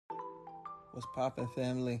What's poppin',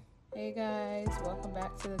 family? Hey guys, welcome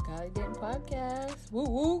back to the Golly Denton podcast. Woo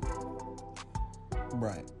woo.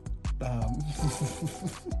 Right.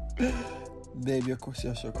 Babe, you're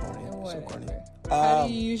so corny. So corny. How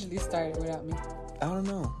do you usually start it without me? I don't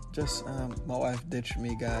know. Just my wife ditched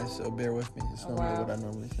me, guys, so bear with me. It's normally what I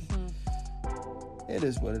normally say. It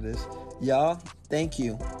is what it is. Y'all, thank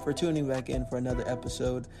you for tuning back in for another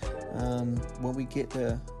episode. When we get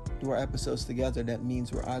to do our episodes together, that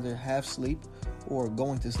means we're either half asleep or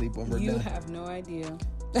going to sleep when we're done. You have no idea.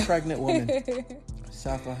 Pregnant woman.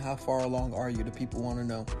 Safa, how far along are you? The people want to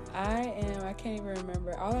know. I can't even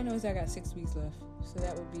remember. All I know is I got 6 weeks left. So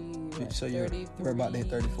that would be we're about to hit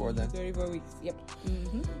 34 then. 34 weeks. Yep.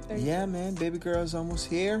 Yeah, man. Baby girl's almost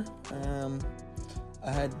here.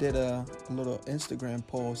 I did a little Instagram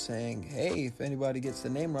poll saying, hey, if anybody gets the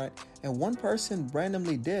name right. And one person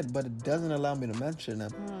randomly did, but it doesn't allow me to mention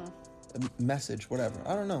them. A message, whatever.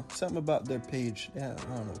 I don't know. Something about their page. Yeah,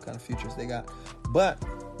 I don't know what kind of features they got. But,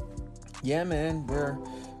 yeah, man, we're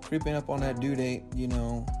creeping up on that due date,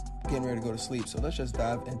 getting ready to go to sleep. So let's just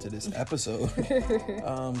dive into this episode.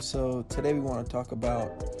 So today we want to talk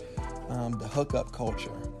about the hookup culture,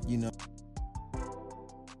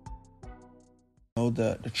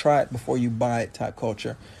 the try it before you buy it type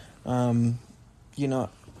culture. I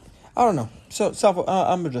don't know. So,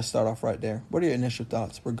 I'm going to just start off right there. What are your initial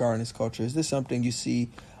thoughts regarding this culture? Is this something you see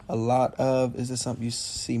a lot of? Is this something you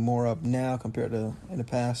see more of now compared to in the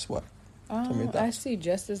past? What? I see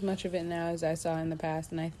just as much of it now as I saw in the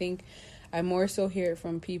past. And I think I more so hear it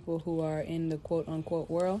from people who are in the quote-unquote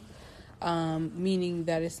world, meaning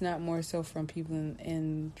that it's not more so from people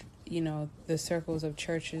in the circles of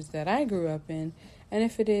churches that I grew up in. And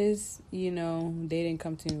if it is, they didn't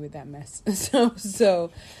come to me with that mess.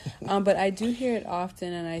 But I do hear it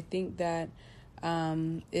often, and I think that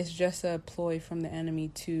it's just a ploy from the enemy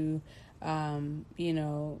to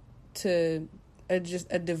just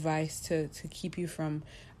a device to keep you from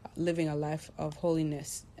living a life of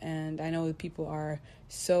holiness. And I know that people are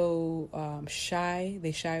so shy.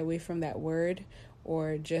 They shy away from that word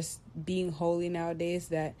or just being holy nowadays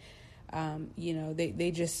that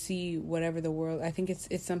they just see whatever the world. I think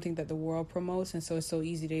it's something that the world promotes, and so it's so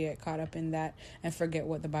easy to get caught up in that and forget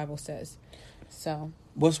what the Bible says. So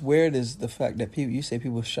what's weird is the fact that you say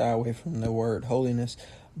people shy away from the word holiness,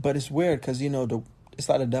 but it's weird because it's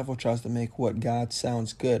like the devil tries to make what God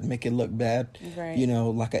sounds good, make it look bad, right?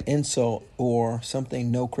 Like an insult or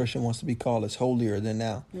something no Christian wants to be called as holier than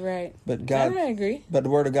thou, right? But God, I agree. But the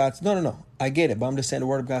Word of God, no, I get it, but I'm just saying the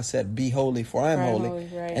Word of God said, "Be holy, for I am holy."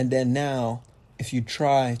 Right. And then now, if you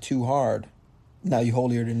try too hard, now you're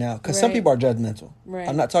holier than thou, because some people are judgmental. Right.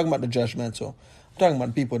 I'm not talking about the judgmental. I'm talking about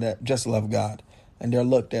the people that just love God and they're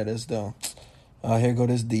looked at as though, here go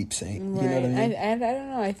this deep saint. Right. You know what I mean? And I don't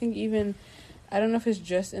know. I think even. I don't know if it's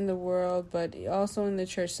just in the world, but also in the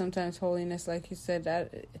church, sometimes holiness, like you said,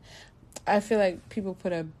 I feel like people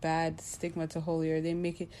put a bad stigma to holy, or they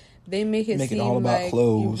make it seem all about like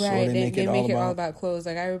clothes, right. Or They make it all about clothes.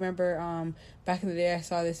 Like I remember, back in the day, I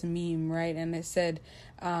saw this meme, right, and it said,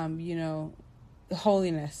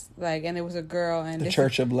 holiness, like, and it was a girl and the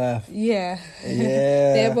Church of Laugh. Yeah.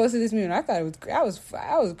 They had posted this meme, and I thought I was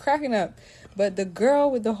cracking up, but the girl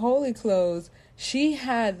with the holy clothes. She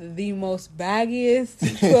had the most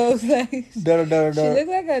baggiest clothes. Like, no. She looked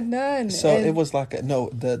like a nun. So it was like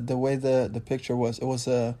the way the picture was. It was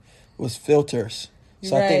filters.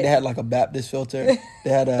 So I think they had like a Baptist filter. They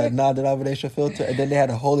had a non-denominational filter, and then they had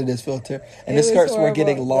a holiness filter. And the skirts were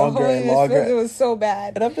getting longer and longer. It was so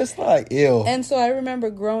bad. And I'm just like, ew. And so I remember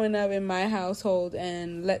growing up in my household,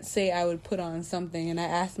 and let's say I would put on something, and I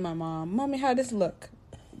asked my mom, "Mommy, how does this look?"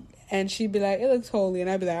 And she'd be like, "It looks holy." And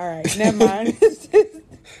I'd be like, "All right, never mind."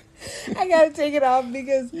 I gotta take it off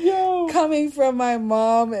because coming from my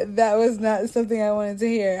mom, that was not something I wanted to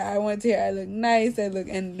hear. I wanted to hear I look nice,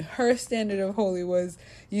 and her standard of holy was,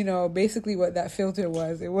 basically what that filter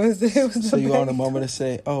was. It was. So you want a moment to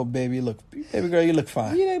say, "Oh, baby girl, you look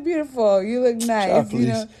fine. You look beautiful. You look nice."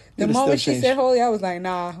 Please. The moment she said holy, I was like,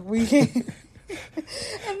 "Nah, we can't."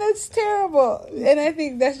 And that's terrible. And I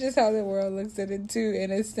think that's just how the world looks at it too, in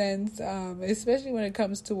a sense, especially when it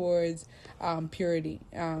comes towards purity.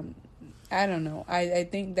 I don't know. I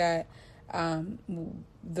think that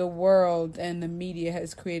the world and the media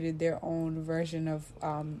has created their own version of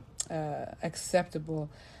acceptable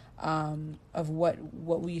of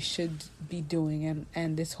what we should be doing,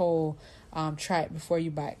 and this whole try it before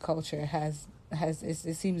you buy it culture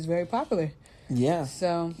it seems very popular. Yeah.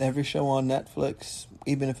 So every show on Netflix,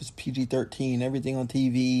 even if it's PG-13, everything on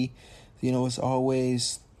TV, it's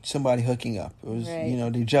always somebody hooking up. It was,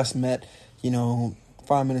 right. They just met,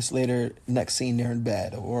 5 minutes later, next scene they're in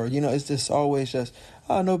bed, or it's just always just,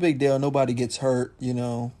 oh, no big deal, nobody gets hurt,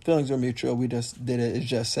 feelings are mutual, we just did it, it's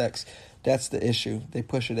just sex. That's the issue. They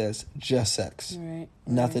push it as just sex, right.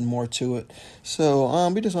 Nothing more to it. So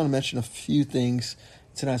we just want to mention a few things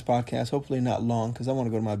tonight's podcast, hopefully not long, because I want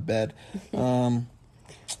to go to my bed.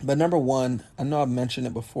 But number one, I know I've mentioned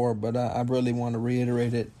it before, but I really want to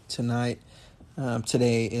reiterate it today,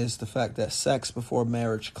 is the fact that sex before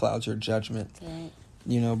marriage clouds your judgment. Right.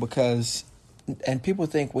 Because, and people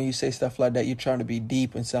think when you say stuff like that, you're trying to be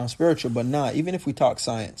deep and sound spiritual, but not. Even if we talk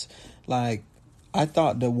science, like, I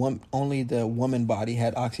thought only the woman body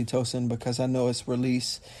had oxytocin, because I know it's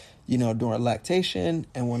released, during lactation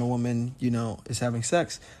and when a woman, is having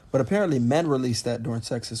sex. But apparently men release that during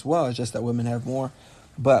sex as well. It's just that women have more.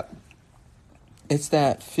 But it's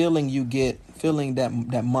that feeling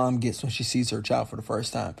that mom gets when she sees her child for the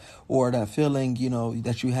first time, or that feeling,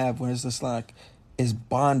 that you have when it's just like, is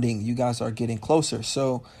bonding. You guys are getting closer.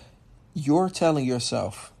 So you're telling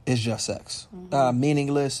yourself it's just sex,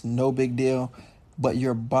 meaningless, no big deal. But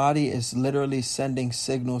your body is literally sending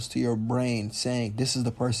signals to your brain saying, this is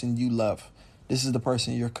the person you love. This is the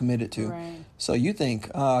person you're committed to. Right. So you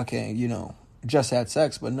think, okay, just had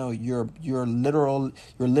sex, but no, you're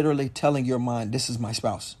literally telling your mind, this is my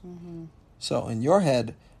spouse. Mm-hmm. So in your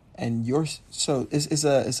head, it's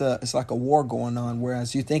like a war going on.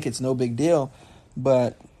 Whereas you think it's no big deal,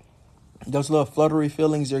 but those little fluttery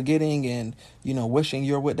feelings you're getting and wishing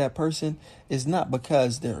you're with that person is not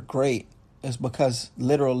because they're great. It's because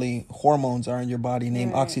literally hormones are in your body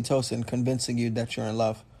named oxytocin, convincing you that you're in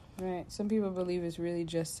love. Right. Some people believe it's really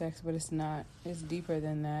just sex, but it's not. It's deeper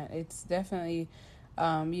than that. It's definitely,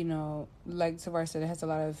 like Savar said, it has a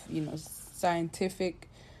lot of, scientific,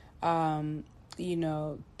 things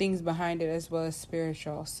behind it, as well as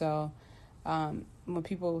spiritual. So when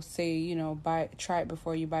people say, try it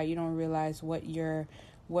before you buy, you don't realize what you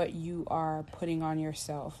are putting on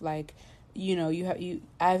yourself. Like,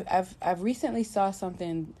 I've recently saw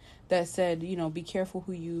something that said, be careful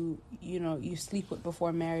who you sleep with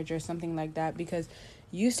before marriage or something like that, because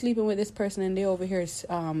you sleeping with this person and they over here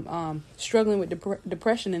struggling with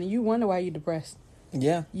depression, and you wonder why you're depressed.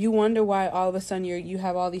 Yeah. You wonder why all of a sudden you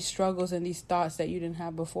have all these struggles and these thoughts that you didn't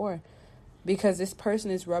have before, because this person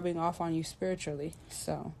is rubbing off on you spiritually.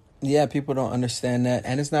 So yeah, people don't understand that,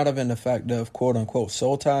 and it's not even the fact of quote unquote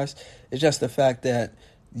soul ties. It's just the fact that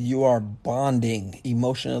you are bonding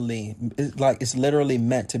emotionally. It's literally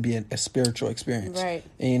meant to be a spiritual experience. Right.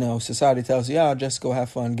 And, society tells you, just go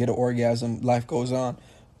have fun, get an orgasm, life goes on.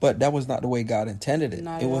 But that was not the way God intended it.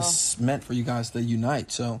 Not it at was meant for you guys to unite.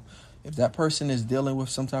 So if that person is dealing with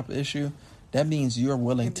some type of issue, that means you're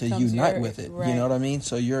willing to unite with it. Right. You know what I mean?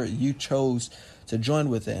 So you chose to join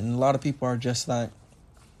with it. And a lot of people are just like,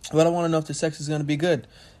 well, I want to know if the sex is going to be good.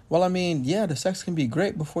 Well, I mean, yeah, the sex can be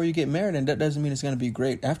great before you get married, and that doesn't mean it's going to be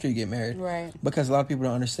great after you get married. Right. Because a lot of people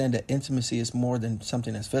don't understand that intimacy is more than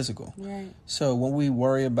something that's physical. Right. So when we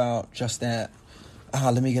worry about just that,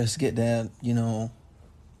 let me just get that,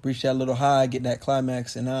 reach that little high, get that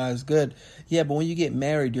climax, and it's good. Yeah, but when you get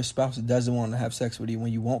married, your spouse doesn't want to have sex with you.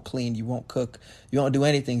 When you won't clean, you won't cook, you won't do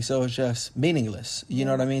anything. So it's just meaningless. You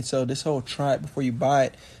know what I mean? So this whole try it before you buy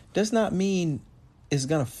it does not mean it's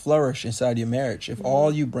going to flourish inside your marriage. If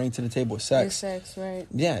all you bring to the table is sex, right?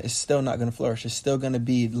 Yeah, it's still not going to flourish. It's still going to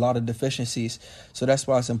be a lot of deficiencies. So that's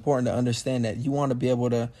why it's important to understand that you want to be able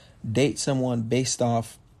to date someone based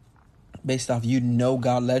off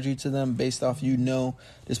God led you to them, based off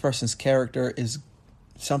this person's character is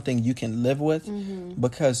something you can live with,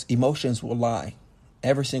 because emotions will lie.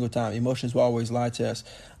 Every single time, emotions will always lie to us.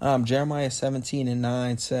 Jeremiah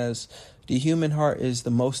 17:9 says, "The human heart is the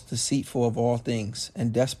most deceitful of all things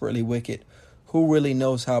and desperately wicked. Who really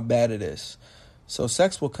knows how bad it is?" So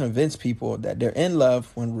sex will convince people that they're in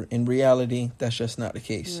love when in reality, that's just not the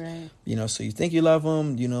case. Right. So you think you love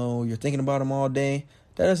them, you're thinking about them all day.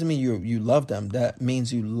 That doesn't mean you love them. That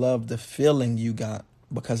means you love the feeling you got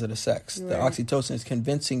because of the sex. Right. The oxytocin is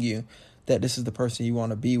convincing you that this is the person you want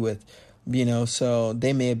to be with. So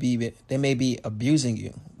they may be abusing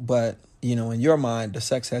you, but in your mind, the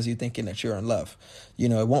sex has you thinking that you're in love.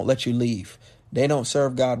 It won't let you leave. They don't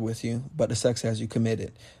serve God with you, but the sex has you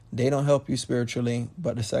committed. They don't help you spiritually,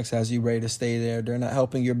 but the sex has you ready to stay there. They're not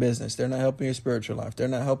helping your business. They're not helping your spiritual life. They're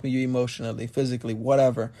not helping you emotionally, physically,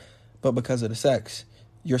 whatever. But because of the sex,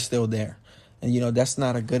 you're still there. And, that's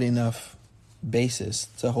not a good enough basis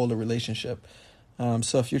to hold a relationship.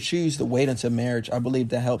 So if you choose to wait until marriage, I believe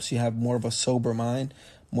that helps you have more of a sober mind,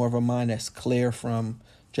 more of a mind that's clear from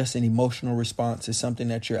just an emotional response. It's something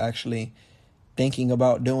that you're actually thinking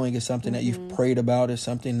about doing. It's something that you've prayed about. It's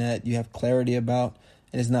something that you have clarity about.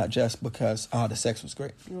 And it's not just because, the sex was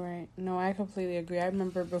great. Right. No, I completely agree. I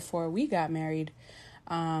remember before we got married,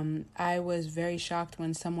 I was very shocked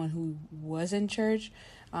when someone who was in church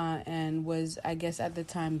and was, I guess at the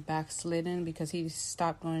time, backslidden because he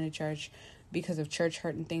stopped going to church because of church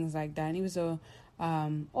hurt and things like that. And he was a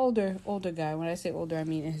older guy. When I say older, I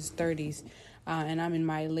mean in his 30s. And I'm in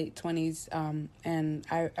my late 20s, and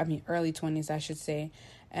I mean early 20s, I should say.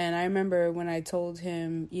 And I remember when I told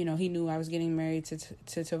him, he knew I was getting married to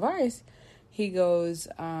Tavares. He goes,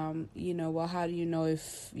 well, how do you know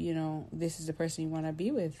if, this is the person you want to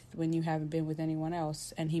be with when you haven't been with anyone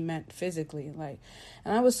else? And he meant physically, and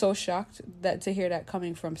I was so shocked to hear that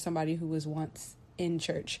coming from somebody who was once in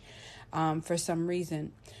church, for some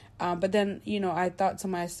reason. But then, I thought to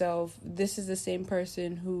myself, this is the same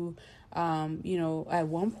person who, at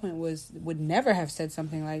one point would never have said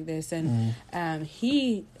something like this. And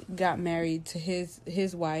he got married to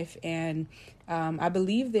his wife, and I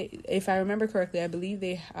believe that, if I remember correctly,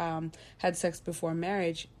 they had sex before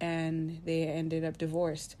marriage, and they ended up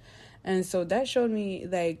divorced. And so that showed me,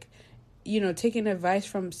 taking advice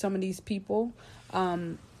from some of these people,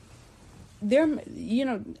 they're,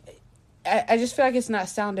 I just feel like it's not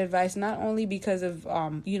sound advice, not only because of,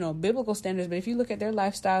 biblical standards, but if you look at their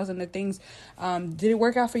lifestyles and the things, did it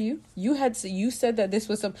work out for you? You said that this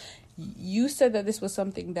was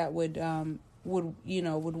something that would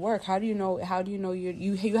work. How do you know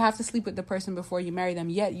you have to sleep with the person before you marry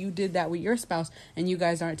them, yet you did that with your spouse and you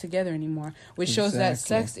guys aren't together anymore, which shows that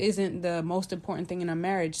sex isn't the most important thing in a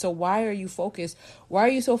marriage. So why are you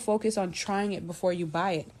so focused on trying it before you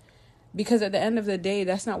buy it? Because at the end of the day,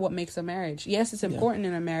 that's not what makes a marriage. Yes, it's important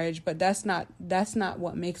in a marriage, but that's not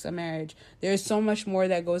what makes a marriage. There's so much more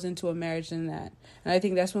that goes into a marriage than that. And I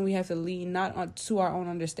think that's when we have to lean not on to our own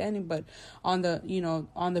understanding, but on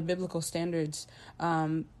the biblical standards,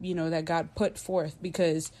 that God put forth.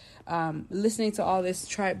 Because listening to all this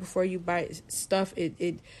try it before you buy stuff,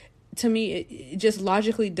 it to me, it just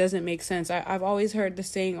logically doesn't make sense. I've always heard the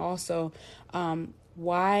saying also,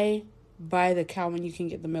 why buy the cow when you can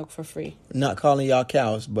get the milk for free? Not calling y'all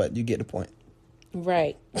cows, but you get the point.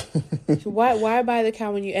 Right. So why buy the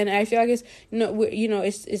cow when you, and I feel like it's,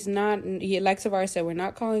 it's not, like Tavares said, we're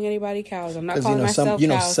not calling anybody cows. I'm not calling myself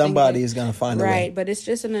cows. Somebody is going to find a way. Right. But it's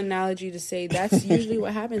just an analogy to say that's usually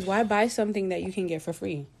what happens. Why buy something that you can get for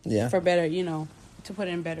free? Yeah. For better, to put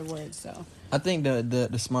it in better words. So I think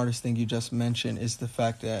the smartest thing you just mentioned is the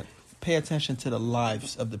fact that pay attention to the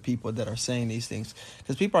lives of the people that are saying these things,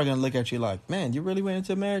 because people are going to look at you like, man, you really went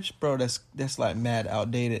into marriage, bro? That's like mad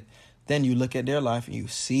outdated. Then you look at their life and you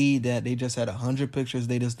see that they just had 100 pictures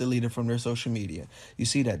they just deleted from their social media. You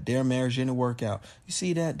see that their marriage didn't work out. You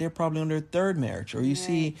see that they're probably on their third marriage, or you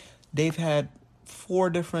see they've had 4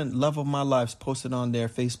 different Love of My Lives posted on their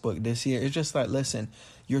Facebook this year. It's just like, listen,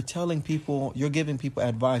 you're giving people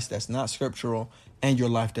advice that's not scriptural, and your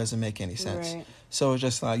life doesn't make any sense. Right. So it's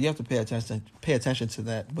just like, you have to pay attention to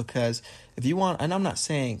that, because if you want, and I'm not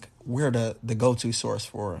saying we're the go-to source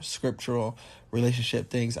for scriptural relationship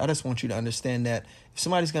things. I just want you to understand that if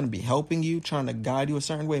somebody's going to be helping you, trying to guide you a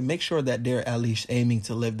certain way, make sure that they're at least aiming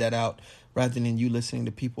to live that out, rather than you listening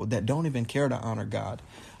to people that don't even care to honor God.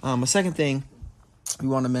 A second thing we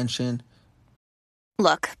want to mention.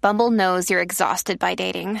 Look, Bumble knows you're exhausted by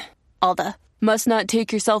dating. All the must not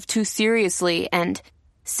take yourself too seriously, and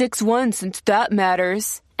 6'1" since that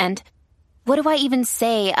matters. And what do I even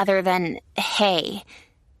say other than, hey?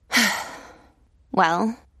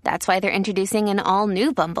 Well, that's why they're introducing an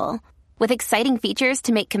all-new Bumble, with exciting features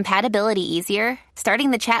to make compatibility easier,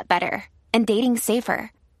 starting the chat better, and dating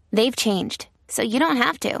safer. They've changed, so you don't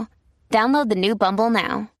have to. Download the new Bumble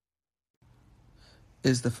now.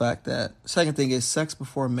 Is the fact that, second thing is, sex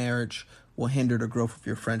before marriage will hinder the growth of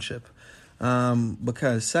your friendship.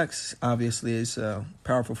 Because sex obviously is a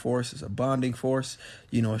powerful force, it's a bonding force.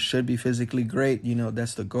 It should be physically great.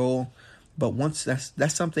 That's the goal. But once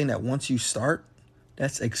that's something that once you start,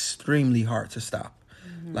 that's extremely hard to stop.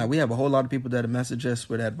 Mm-hmm. Like, we have a whole lot of people that message us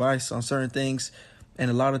with advice on certain things, and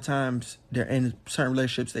a lot of times they're in certain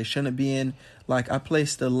relationships they shouldn't be in. Like, I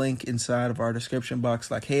placed the link inside of our description box.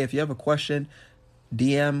 Like, hey, if you have a question,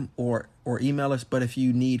 DM or email us. But if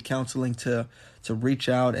you need counseling, to reach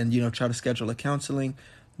out and try to schedule a counseling.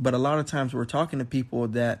 But a lot of times we're talking to people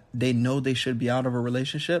that they know they should be out of a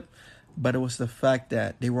relationship, but it was the fact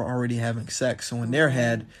that they were already having sex. So in their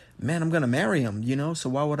head, man, I'm gonna marry him, so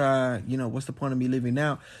why would I, what's the point of me leaving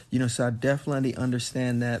now? So I definitely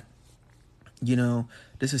understand that,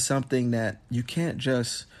 this is something that you can't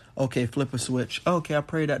just, okay, flip a switch. Okay, I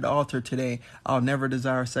prayed at the altar today, I'll never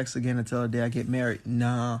desire sex again until the day I get married.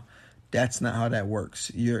 Nah, That's not how that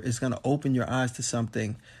works. It's going to open your eyes to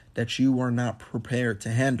something that you were not prepared to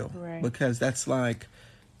handle. Right. Because that's like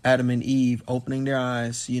Adam and Eve opening their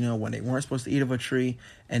eyes, when they weren't supposed to eat of a tree,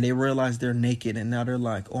 and they realized they're naked, and now they're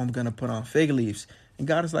like, oh, I'm going to put on fig leaves. And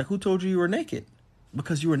God is like, who told you were naked?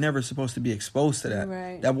 Because you were never supposed to be exposed to that.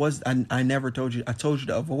 Right. That was, I never told you. I told you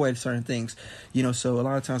to avoid certain things. So a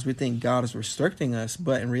lot of times we think God is restricting us,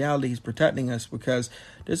 but in reality, he's protecting us, because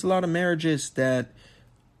there's a lot of marriages that,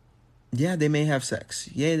 yeah, they may have sex.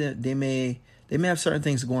 Yeah, they may have certain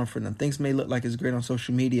things going for them. Things may look like it's great on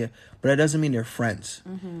social media, but that doesn't mean they're friends.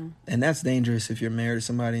 Mm-hmm. And that's dangerous if you're married to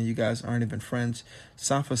somebody and you guys aren't even friends.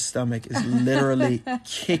 Safa's stomach is literally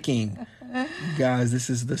kicking. Guys, this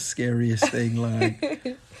is the scariest thing.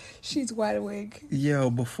 Like, she's wide awake. Yo,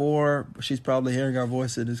 before, she's probably hearing our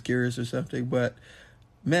voice and is curious or something. But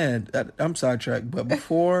man, I'm sidetracked. But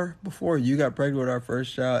before you got pregnant with our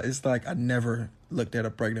first child, it's like I never looked at a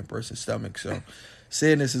pregnant person's stomach. So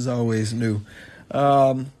saying this is always new.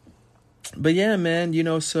 But yeah,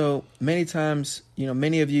 man, so many times,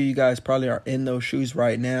 many of you guys probably are in those shoes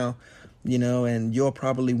right now, and you'll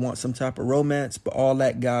probably want some type of romance, but all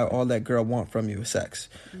that guy, all that girl want from you is sex.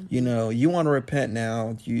 Mm-hmm. You want to repent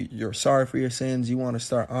now. You're sorry for your sins. You want to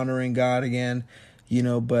start honoring God again,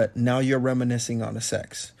 but now you're reminiscing on the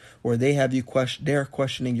sex. Or they have you they're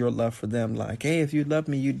questioning your love for them. Like, hey, if you love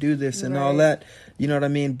me, you do this and all that. You know what I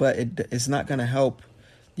mean? But it's not going to help,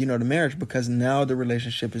 the marriage, because now the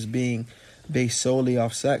relationship is being based solely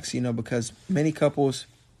off sex, because many couples,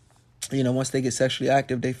 once they get sexually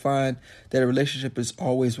active, they find that a relationship is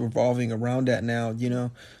always revolving around that now,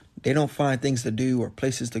 They don't find things to do or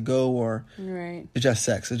places to go, or it's just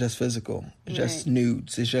sex. It's just physical. It's just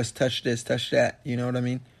nudes. It's just touch this, touch that. You know what I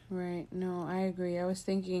mean? Right. No, I agree. I was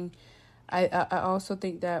thinking, I also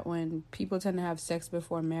think that when people tend to have sex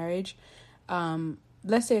before marriage,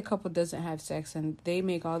 let's say a couple doesn't have sex and they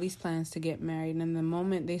make all these plans to get married, and the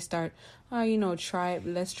moment they start, let's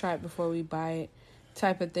try it before we buy it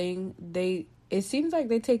type of thing, it seems like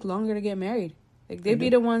they take longer to get married. Like, they be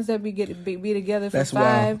the ones that be together for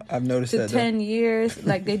 5 I've noticed to 10 years.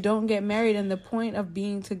 Like, they don't get married. And the point of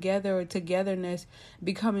being together or togetherness,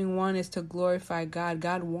 becoming one, is to glorify God.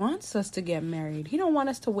 God wants us to get married. He don't want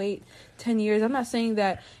us to wait 10 years. I'm not saying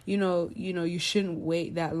that, you shouldn't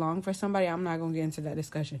wait that long for somebody. I'm not going to get into that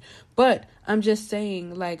discussion. But I'm just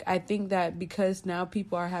saying, like, I think that because now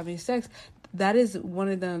people are having sex, that is one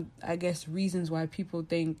of the, I guess, reasons why people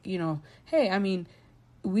think, hey, I mean,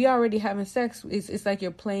 we already having sex. It's like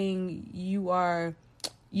you're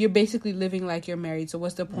basically living like you're married. So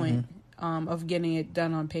what's the point of getting it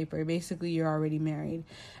done on paper? Basically, you're already married,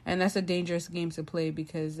 and that's a dangerous game to play,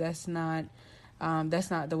 because that's not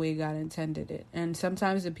the way God intended it. And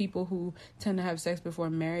sometimes the people who tend to have sex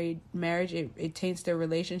before marriage, it taints their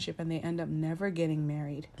relationship, and they end up never getting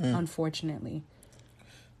married. Unfortunately,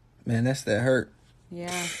 man, that hurt.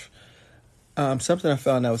 Yeah. Something I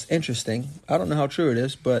found that was interesting. I don't know how true it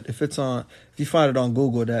is, but if you find it on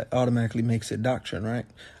Google, that automatically makes it doctrine, right?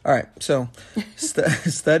 All right. So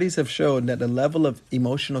studies have shown that the level of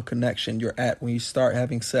emotional connection you're at when you start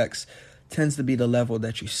having sex tends to be the level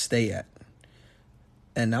that you stay at.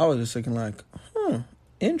 And I was just looking like,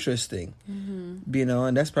 interesting. Mm-hmm.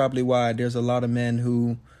 And that's probably why there's a lot of men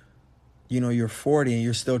who, you're 40 and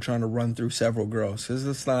you're still trying to run through several girls. Because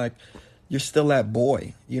it's like, you're still that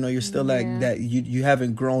boy, you're still like that. You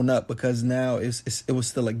haven't grown up, because now it was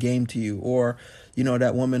still a game to you. Or,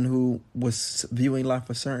 that woman who was viewing life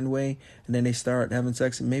a certain way, and then they start having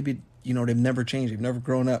sex, and maybe, they've never changed. They've never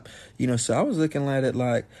grown up, so I was looking at it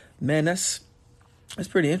like, man, that's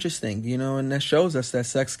pretty interesting, and that shows us that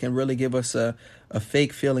sex can really give us a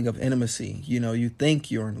fake feeling of intimacy. You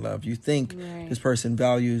think you're in love. You think this person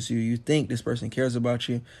values you. You think this person cares about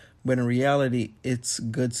you. But in reality, it's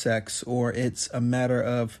good sex, or it's a matter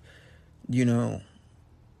of, I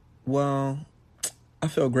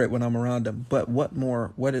feel great when I'm around them. But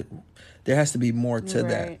there has to be more to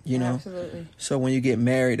that, Absolutely. So when you get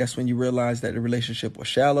married, that's when you realize that the relationship was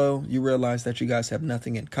shallow. You realize that you guys have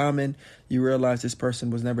nothing in common. You realize this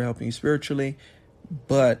person was never helping you spiritually.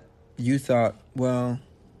 But you thought, well,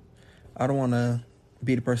 I don't want to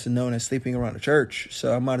be the person known as sleeping around the church,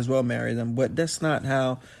 so I might as well marry them. But that's not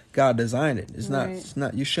how God designed it. It's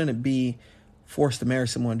not. You shouldn't be forced to marry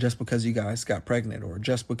someone just because you guys got pregnant, or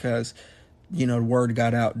just because the word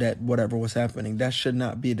got out that whatever was happening. That should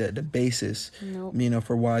not be the basis. Nope.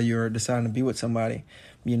 For why you're deciding to be with somebody.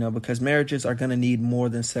 Because marriages are going to need more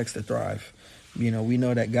than sex to thrive. We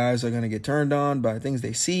know that guys are going to get turned on by things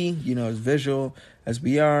they see. As visual as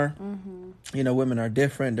we are. Mm-hmm. Women are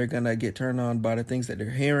different. They're going to get turned on by the things that they're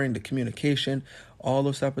hearing, the communication, all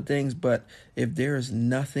those type of things. But if there is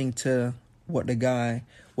nothing to what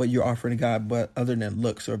you're offering the guy, but other than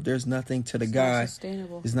looks, or if there's nothing to the guy,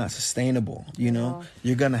 it's not sustainable. You know,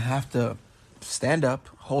 you're going to have to stand up,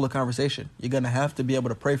 hold a conversation. You're going to have to be able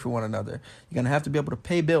to pray for one another. You're going to have to be able to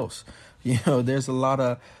pay bills. You know, there's a lot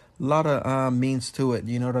of means to it.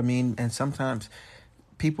 You know what I mean? And sometimes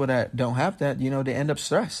people that don't have that, you know, they end up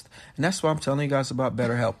stressed. And that's why I'm telling you guys about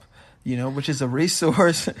BetterHelp, you know, which is a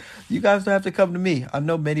resource. You guys don't have to come to me. I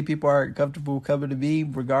know many people aren't comfortable coming to me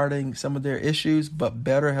regarding some of their issues, but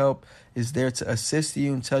BetterHelp is there to assist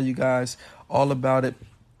you and tell you guys all about it.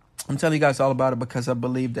 I'm telling you guys all about it because I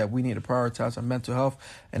believe that we need to prioritize our mental health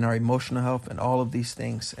and our emotional health and all of these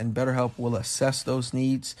things. And BetterHelp will assess those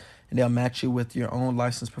needs, and they'll match you with your own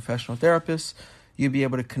licensed professional therapist. You'll be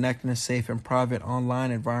able to connect in a safe and private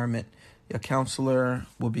online environment. Your counselor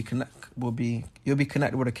you'll be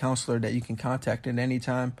connected with a counselor that you can contact at any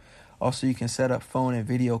time. Also, you can set up phone and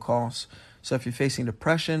video calls. So if you're facing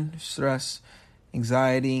depression, stress,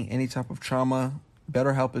 anxiety, any type of trauma,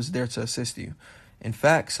 BetterHelp is there to assist you. In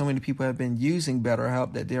fact, so many people have been using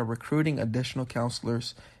BetterHelp that they are recruiting additional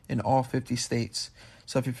counselors in all 50 states.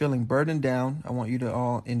 So if you're feeling burdened down, I want you to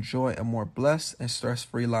all enjoy a more blessed and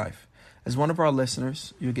stress-free life. As one of our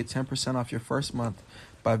listeners, you'll get 10% off your first month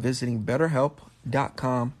by visiting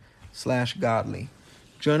betterhelp.com/godly.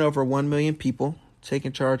 Join over 1 million people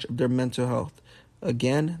taking charge of their mental health.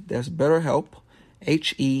 Again, that's BetterHelp,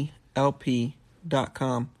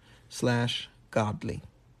 HELP.com/godly.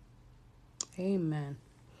 Amen.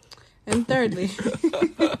 And thirdly,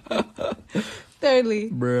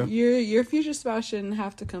 Bruh. your future spouse shouldn't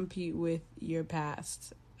have to compete with your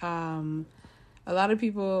past. A lot of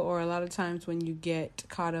people, or a lot of times when you get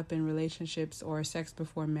caught up in relationships or sex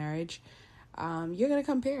before marriage, you're going to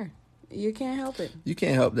compare. You can't help it. You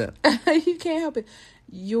can't help that. You can't help it.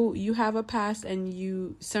 You have a past,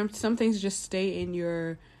 and some things just stay in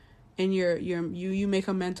your you make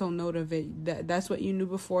a mental note of it. That's what you knew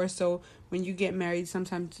before. So when you get married,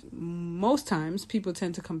 most times people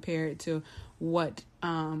tend to compare it to what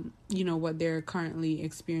what they're currently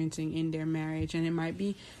experiencing in their marriage, and it might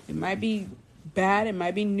be bad, it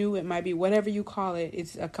might be new, it might be whatever you call it.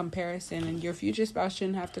 It's a comparison, and your future spouse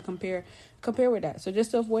shouldn't have to compare with that. So just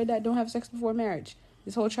to avoid that, don't have sex before marriage.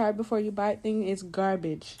 This whole try before you buy it thing is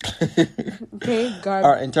garbage. Okay,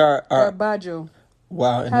 garbaggio.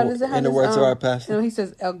 Wow, in the words of our pastor, he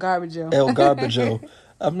says El Garbaggio. El Garbaggio.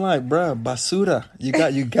 I'm like, bruh, basura. You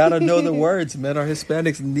gotta know the words, man. Our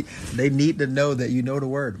Hispanics, they need to know that you know the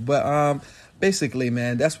word. But basically,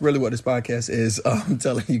 man, that's really what this podcast is. I'm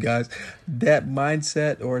telling you guys, that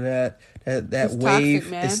mindset or that it's wave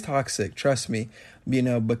toxic, is toxic. Trust me,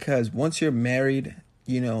 because once you're married,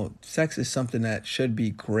 sex is something that should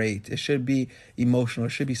be great. It should be emotional.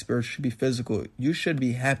 It should be spiritual. It should be physical. You should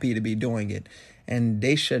be happy to be doing it. And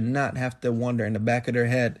they should not have to wonder in the back of their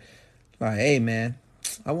head, like, hey, man,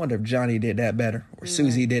 I wonder if Johnny did that better or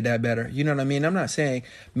Susie did that better. You know what I mean? I'm not saying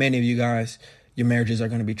many of you guys, your marriages are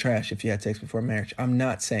going to be trash if you had sex before marriage. I'm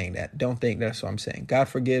not saying that. Don't think that's what I'm saying. God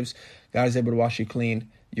forgives. God is able to wash you clean.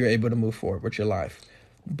 You're able to move forward with your life.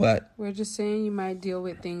 But we're just saying you might deal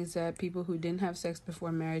with things that people who didn't have sex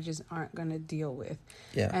before marriages aren't going to deal with.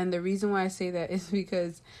 Yeah. And the reason why I say that is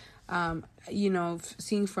because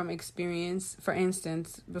seeing from experience, for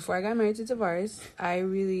instance, before I got married to Tavares, I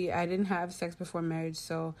didn't have sex before marriage.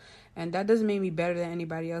 So, and that doesn't make me better than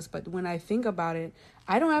anybody else. But when I think about it,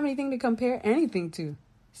 I don't have anything to compare anything to.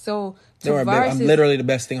 So I'm literally the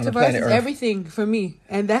best thing on the planet Earth. Everything for me.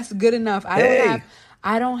 And that's good enough.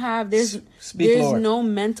 There's no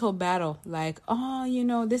mental battle like,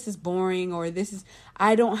 this is boring or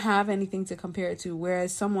I don't have anything to compare it to.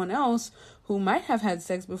 Whereas someone else who might have had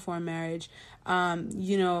sex before marriage,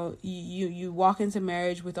 you walk into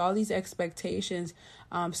marriage with all these expectations,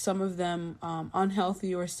 some of them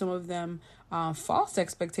unhealthy or some of them false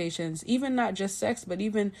expectations, even not just sex, but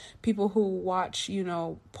even people who watch,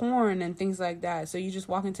 porn and things like that. So you just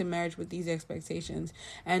walk into marriage with these expectations,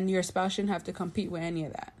 and your spouse shouldn't have to compete with any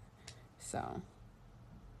of that. So.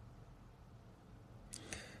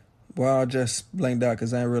 Well, I just blanked out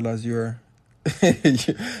because I didn't realize you were.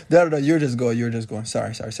 No, you're just going.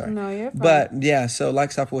 Sorry. No, you're fine. But yeah, so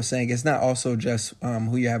like Safa was saying, it's not also just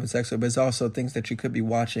who you're having sex with, but it's also things that you could be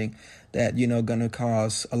watching that gonna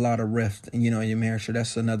cause a lot of rift in your marriage. So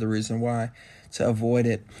that's another reason why to avoid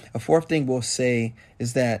it. A fourth thing we'll say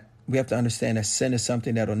is that we have to understand that sin is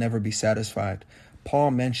something that will never be satisfied.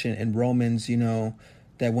 Paul mentioned in Romans,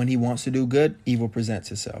 that when he wants to do good, evil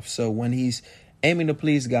presents itself. So when he's aiming to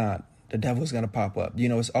please God, the devil's going to pop up.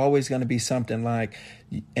 It's always going to be something like,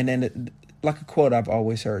 and then like a quote I've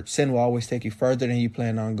always heard: sin will always take you further than you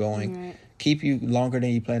plan on going, Right. keep you longer than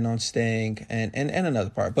you plan on staying, and another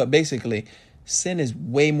part. But basically, sin is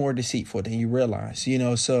way more deceitful than you realize,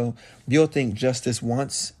 so you'll think just this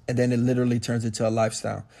once, and then it literally turns into a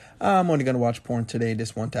lifestyle. I'm only going to watch porn today,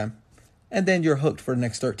 this one time. And then you're hooked for the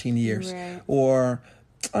next 13 years. Right. Or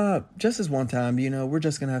just this one time, we're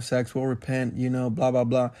just going to have sex. We'll repent, blah, blah,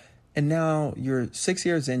 blah. And now you're 6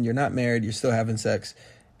 years in, you're not married, you're still having sex.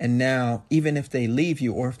 And now, even if they leave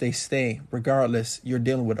you or if they stay, regardless, you're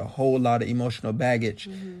dealing with a whole lot of emotional baggage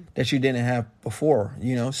that you didn't have before,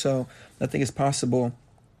 So I think it's possible,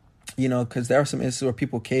 because there are some instances where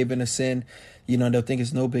people cave into sin, they'll think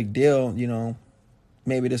it's no big deal,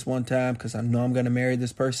 maybe this one time because I know I'm going to marry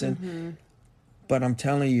this person. But I'm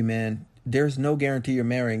telling you, man, there's no guarantee you're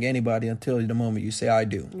marrying anybody until the moment you say I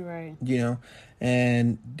do. Right.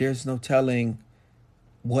 And there's no telling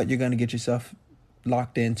what you're going to get yourself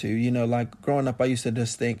locked into. Like growing up, I used to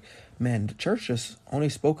just think, man, the church just only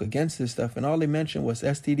spoke against this stuff, and all they mentioned was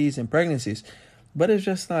STDs and pregnancies. But it's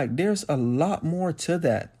just like there's a lot more to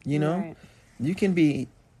that. Right. You can be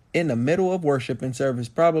in the middle of worship and service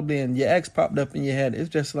probably, and your ex popped up in your head. It's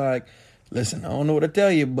just like, listen, I don't know what to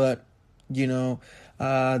tell you, but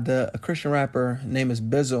a Christian rapper name is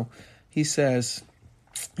Bizzle. He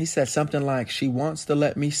said something like, she wants to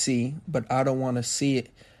let me see, but I don't want to see it.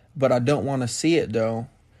 But I don't want to see it, though,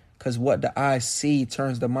 because what the eye see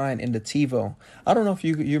turns the mind into TiVo. I don't know if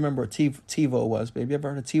you remember what TiVo was, baby. You ever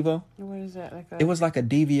heard of TiVo? What is that? It was like a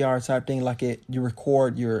DVR type thing, like you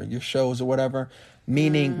record your shows or whatever,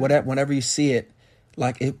 meaning whenever you see it,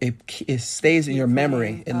 like it stays in your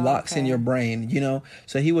memory. It locks in your brain,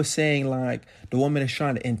 So he was saying, like, the woman is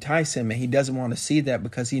trying to entice him, and he doesn't want to see that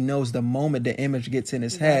because he knows the moment the image gets in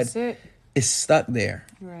his head, it's stuck there.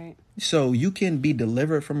 Right. So you can be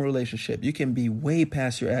delivered from a relationship. You can be way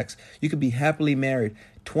past your ex. You could be happily married.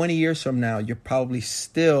 20 years from now, you're probably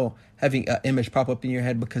still having an image pop up in your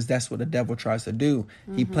head because that's what the devil tries to do.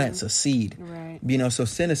 He plants a seed. Right. So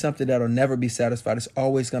sin is something that'll never be satisfied. It's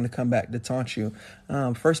always going to come back to taunt you.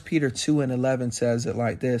 1 Peter 2:11 says it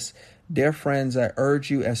like this: dear friends, I urge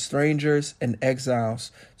you as strangers and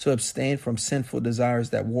exiles to abstain from sinful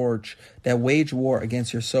desires that wage war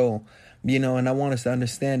against your soul. And I want us to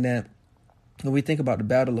understand that when we think about the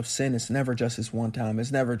battle of sin, it's never just this one time.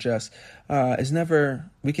 It's never just,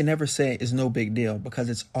 we can never say it's no big deal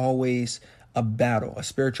because it's always a battle, a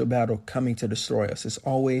spiritual battle coming to destroy us. It's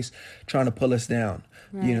always trying to pull us down,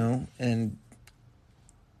 and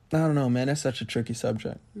I don't know, man, that's such a tricky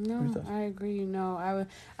subject. No, I agree.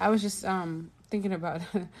 I was just thinking about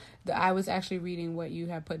I was actually reading what you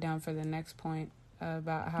had put down for the next point.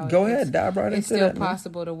 About how dive right into that. It's still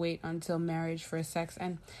possible to wait until marriage for sex,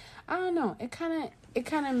 and I don't know. It kind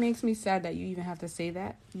of makes me sad that you even have to say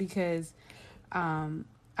that because, I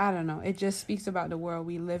don't know. It just speaks about the world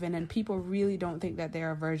we live in, and people really don't think that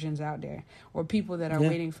there are virgins out there or people that are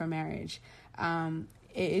waiting for marriage.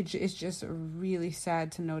 It's just really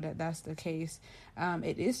sad to know that that's the case.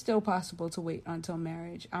 It is still possible to wait until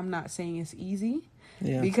marriage. I'm not saying it's easy.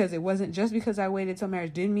 Yeah. Because it wasn't just because I waited till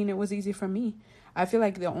marriage didn't mean it was easy for me. I feel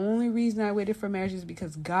like the only reason I waited for marriage is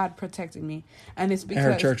because God protected me. And it's because...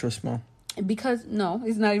 her church was small. Because, no,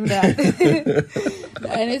 it's not even that.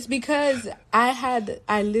 And it's because I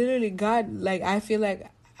feel like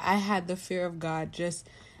I had the fear of God just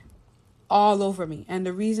all over me. And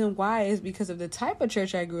the reason why is because of the type of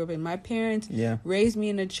church I grew up in. My parents raised me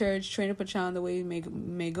in a church, train up a child the way he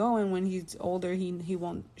may go, and when he's older, he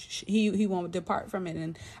won't depart from it.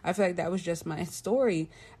 And I feel like that was just my story.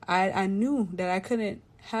 I knew that I couldn't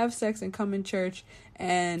have sex and come in church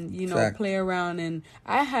and play around, and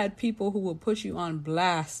I had people who would put you on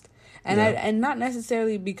blast. And and not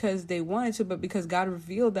necessarily because they wanted to, but because God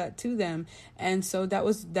revealed that to them. And so that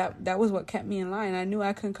was what kept me in line. I knew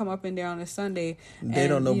I couldn't come up in there on a Sunday. They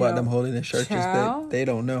don't know about them holiness churches. They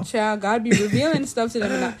don't know. Child, God be revealing stuff to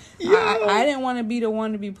them. And I didn't want to be the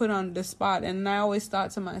one to be put on the spot. And I always thought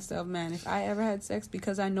to myself, man, if I ever had sex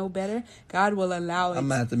because I know better, God will allow it. I'm going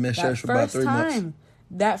to have to miss church for about 3 months.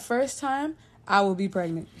 That first time, I will be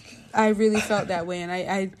pregnant. I really felt that way, and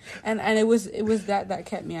and it was that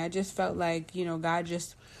kept me. I just felt like God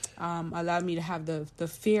just allowed me to have the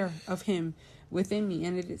fear of Him within me,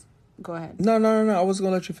 and it is. Go ahead. No. I was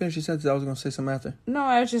gonna let you finish your sentence. I was gonna say something after. No,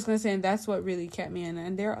 I was just gonna say, and that's what really kept me in.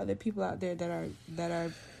 And there are other people out there that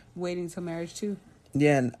are waiting till marriage too.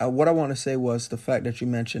 Yeah, and what I want to say was the fact that you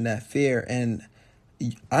mentioned that fear, and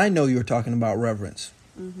I know you were talking about reverence.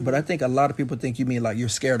 Mm-hmm. But I think a lot of people think you mean like you're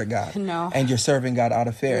scared of God. No. And you're serving God out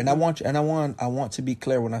of fear. Mm-hmm. And I want to be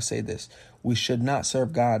clear when I say this. We should not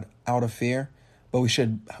serve God out of fear, but we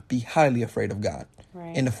should be highly afraid of God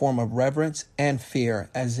in the form of reverence and fear,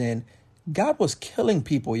 as in God was killing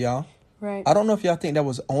people, y'all. Right. I don't know if y'all think that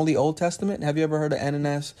was only Old Testament. Have you ever heard of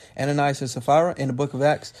Ananias and Sapphira in the book of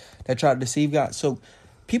Acts that tried to deceive God? So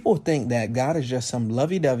people think that God is just some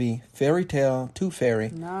lovey-dovey fairy tale tooth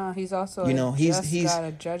fairy. No, he's also he's God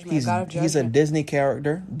of judgment. He's a Disney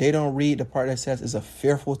character. They don't read the part that says it's a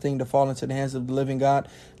fearful thing to fall into the hands of the living God.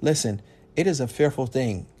 Listen, it is a fearful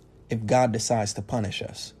thing if God decides to punish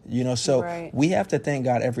us. So we have to thank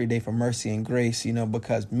God every day for mercy and grace,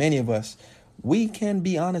 because many of us, we can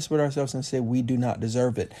be honest with ourselves and say we do not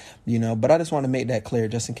deserve it, but I just want to make that clear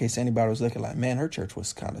just in case anybody was looking like, man, her church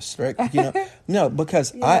was kind of strict, No,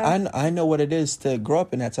 because I know what it is to grow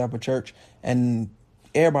up in that type of church, and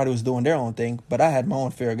everybody was doing their own thing, but I had my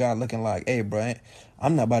own fear of God, looking like, hey, bro,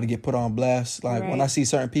 I'm not about to get put on blast. Like when I see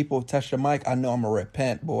certain people touch the mic, I know I'm going to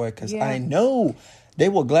repent, boy, because I know they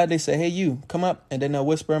will gladly say, hey, you come up, and then they'll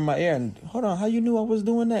whisper in my ear, and hold on, how you knew I was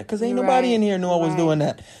doing that? Because ain't nobody in here knew I was doing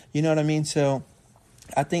that. You know what I mean? So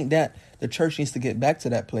I think that the church needs to get back to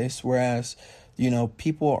that place, whereas,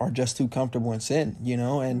 people are just too comfortable in sin,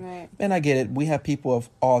 and I get it. We have people of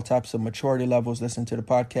all types of maturity levels listen to the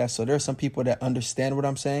podcast. So there are some people that understand what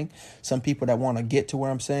I'm saying, some people that want to get to where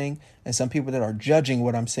I'm saying, and some people that are judging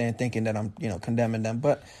what I'm saying, thinking that I'm, condemning them.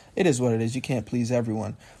 But it is what it is. You can't please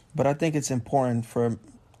everyone. But I think it's important for,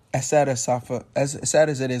 as sad as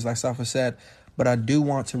it is, like Safa said, but I do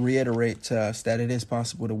want to reiterate to us that it is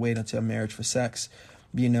possible to wait until marriage for sex.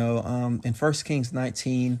 In 1 Kings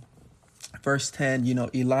 19, verse 10,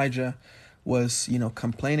 Elijah was,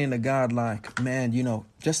 complaining to God like, man,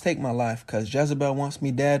 just take my life because Jezebel wants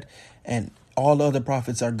me dead and all the other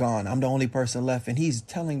prophets are gone. I'm the only person left. And he's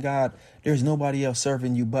telling God, there's nobody else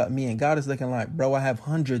serving you but me. And God is looking like, bro, I have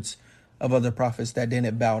hundreds of other prophets that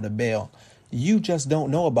didn't bow to Baal. You just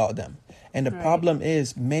don't know about them. And the problem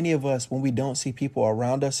is, many of us, when we don't see people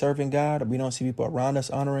around us serving God, or we don't see people around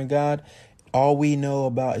us honoring God, all we know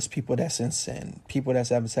about is people that's in sin, people that's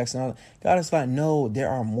having sex and all that. God is like, no, there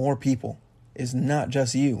are more people. It's not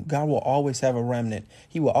just you. God will always have a remnant.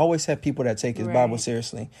 He will always have people that take his Bible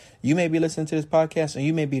seriously. You may be listening to this podcast, and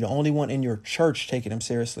you may be the only one in your church taking him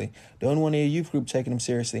seriously, the only one in your youth group taking him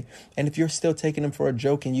seriously. And if you're still taking him for a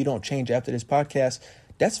joke and you don't change after this podcast,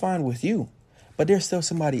 that's fine with you. But there's still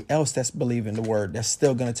somebody else that's believing the word, that's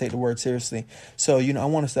still going to take the word seriously. So, I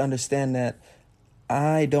want us to understand that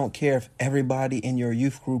I don't care if everybody in your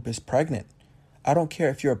youth group is pregnant. I don't care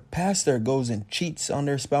if your pastor goes and cheats on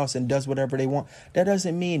their spouse and does whatever they want. That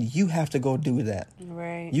doesn't mean you have to go do that.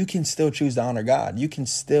 Right. You can still choose to honor God. You can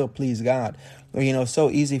still please God. It's so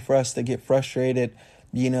easy for us to get frustrated,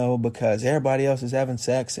 because everybody else is having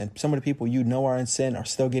sex and some of the people are in sin are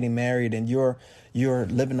still getting married, and you're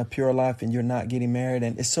living a pure life and you're not getting married.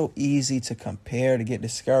 And it's so easy to compare, to get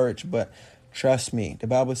discouraged. But trust me, the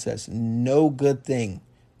Bible says no good thing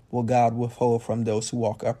will God withhold from those who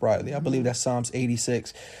walk uprightly. I believe that's Psalms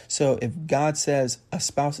 86. So if God says a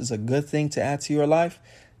spouse is a good thing to add to your life,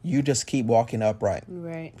 you just keep walking upright.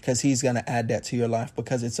 Right. Because he's going to add that to your life,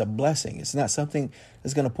 because it's a blessing. It's not something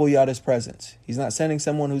that's going to pull you out of his presence. He's not sending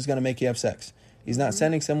someone who's going to make you have sex. He's not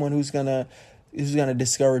sending someone who's going to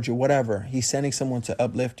discourage you, whatever. He's sending someone to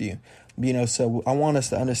uplift you. So I want us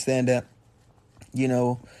to understand that,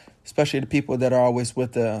 especially the people that are always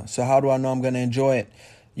with so how do I know I'm going to enjoy it?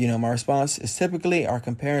 My response is typically our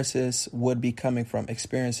comparisons would be coming from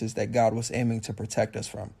experiences that God was aiming to protect us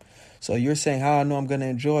from. So you're saying, how I know I'm going to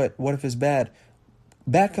enjoy it? What if it's bad?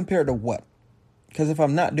 Bad compared to what? Because if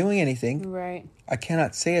I'm not doing anything, I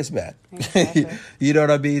cannot say it's bad. Exactly. You know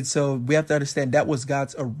what I mean? So we have to understand that was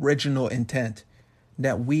God's original intent,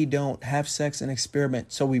 that we don't have sex and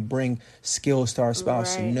experiment so we bring skills to our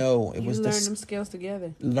spouse. No, it was learn them skills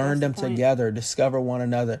together. Learn them together, discover one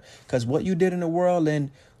another. Because what you did in the world and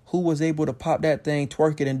who was able to pop that thing,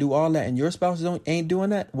 twerk it, and do all that, and your spouse ain't doing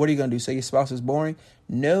that, what are you going to do? Say your spouse is boring?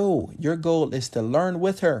 No, your goal is to learn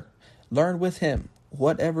with her, learn with him,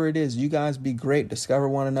 whatever it is. You guys be great. Discover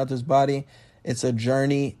one another's body. It's a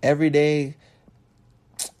journey every day.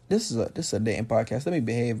 This is a dating podcast. Let me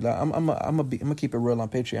behave. I'm gonna keep it real on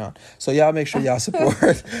Patreon. So y'all make sure y'all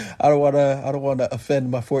support. I don't wanna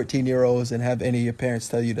offend my 14-year-olds and have any of your parents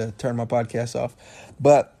tell you to turn my podcast off.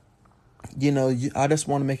 But I just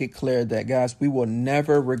want to make it clear that, guys, we will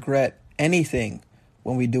never regret anything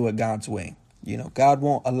when we do it God's way. God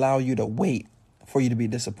won't allow you to wait for you to be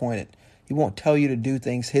disappointed. He won't tell you to do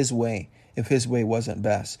things his way if his way wasn't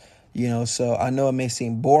best. So I know it may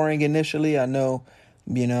seem boring initially. I know,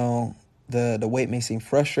 The weight may seem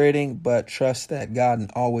frustrating, but trust that God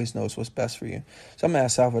always knows what's best for you. So I'm going to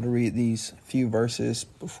ask Alpha to read these few verses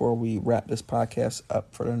before we wrap this podcast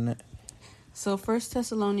up for the night. So 1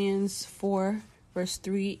 Thessalonians 4, verse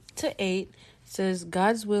 3-8 says,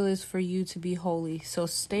 God's will is for you to be holy, so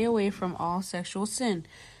stay away from all sexual sin.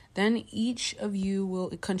 Then each of you will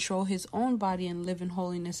control his own body and live in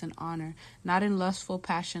holiness and honor, not in lustful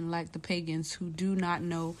passion like the pagans who do not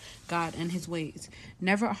know God and his ways.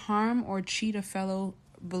 Never harm or cheat a fellow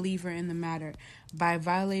believer in the matter by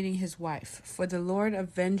violating his wife, for the Lord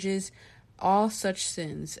avenges all such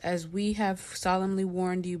sins, as we have solemnly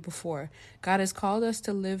warned you before. God has called us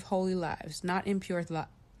to live holy lives, not impure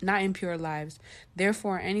lives.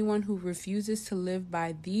 Therefore, anyone who refuses to live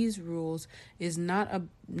by these rules is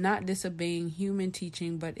not disobeying human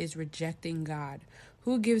teaching, but is rejecting God,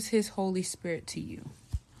 who gives his Holy Spirit to you.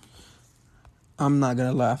 I'm not going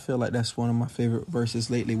to lie. I feel like that's one of my favorite verses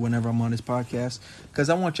lately whenever I'm on this podcast, because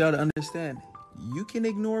I want y'all to understand, you can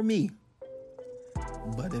ignore me,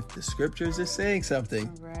 but if the scriptures is saying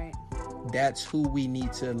something, right, that's who we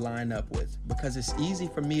need to line up with, because it's easy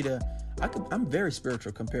for me to, I'm very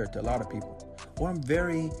spiritual compared to a lot of people, or I'm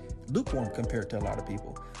very lukewarm compared to a lot of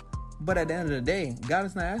people. But at the end of the day, God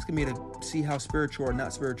is not asking me to see how spiritual or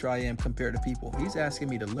not spiritual I am compared to people. He's asking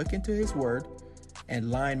me to look into his word and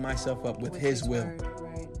line myself up with his will. Word,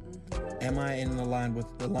 right. Mm-hmm. Am I in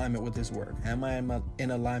alignment with his word? Am I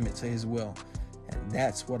in alignment to his will? And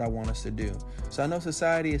that's what I want us to do. So I know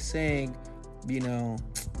society is saying,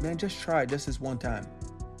 man, just try it just this one time.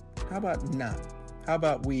 How about not? How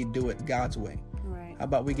about we do it God's way? Right. How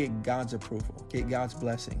about we get God's approval, get God's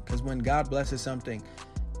blessing? Because when God blesses something,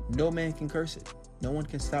 no man can curse it. No one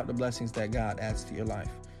can stop the blessings that God adds to your life.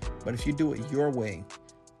 But if you do it your way,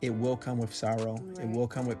 it will come with sorrow. Right. It will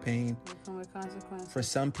come with pain. It will come with consequences. For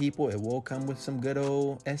some people, it will come with some good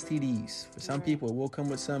old STDs. For some people, it will come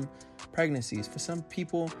with some pregnancies. For some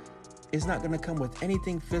people, it's not going to come with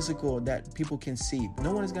anything physical that people can see.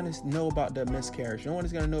 No one is going to know about the miscarriage. No one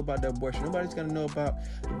is going to know about the abortion. Nobody's going to know about...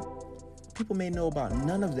 People may know about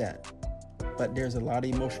none of that. But there's a lot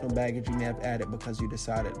of emotional baggage you may have added because you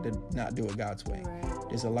decided to not do it God's way. Right.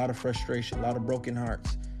 There's a lot of frustration, a lot of broken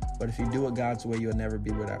hearts. But if you do it God's way, you'll never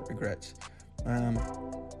be without regrets.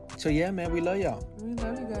 So yeah, man, we love y'all. We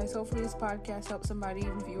love you guys. Hopefully this podcast helps somebody,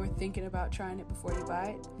 even if you were thinking about trying it before you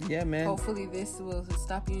buy it. Yeah, man. Hopefully this will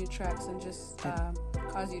stop you in your tracks and just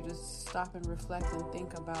cause you to stop and reflect and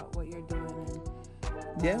think about what you're doing.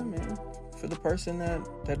 And yeah, man. For the person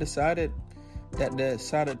that decided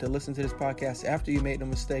to listen to this podcast after you made the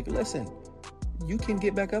mistake, listen, you can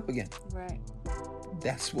get back up again. Right.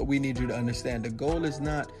 That's what we need you to understand. The goal is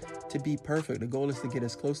not to be perfect. The goal is to get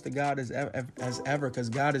as close to God as ever, because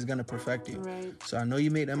God is going to perfect you. Right. So I know you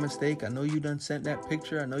made that mistake. I know you done sent that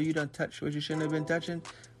picture. I know you done touched what you shouldn't have been touching.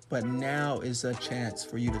 But now is a chance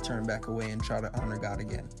for you to turn back away and try to honor God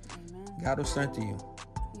again. Amen. God will strengthen you.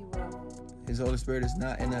 He will. His Holy Spirit is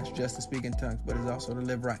not in us just to speak in tongues, but is also to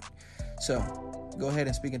live right. So go ahead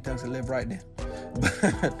and speak in tongues and live right then.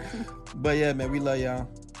 But yeah, man, we love y'all.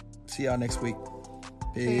 See y'all next week.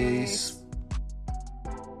 Peace.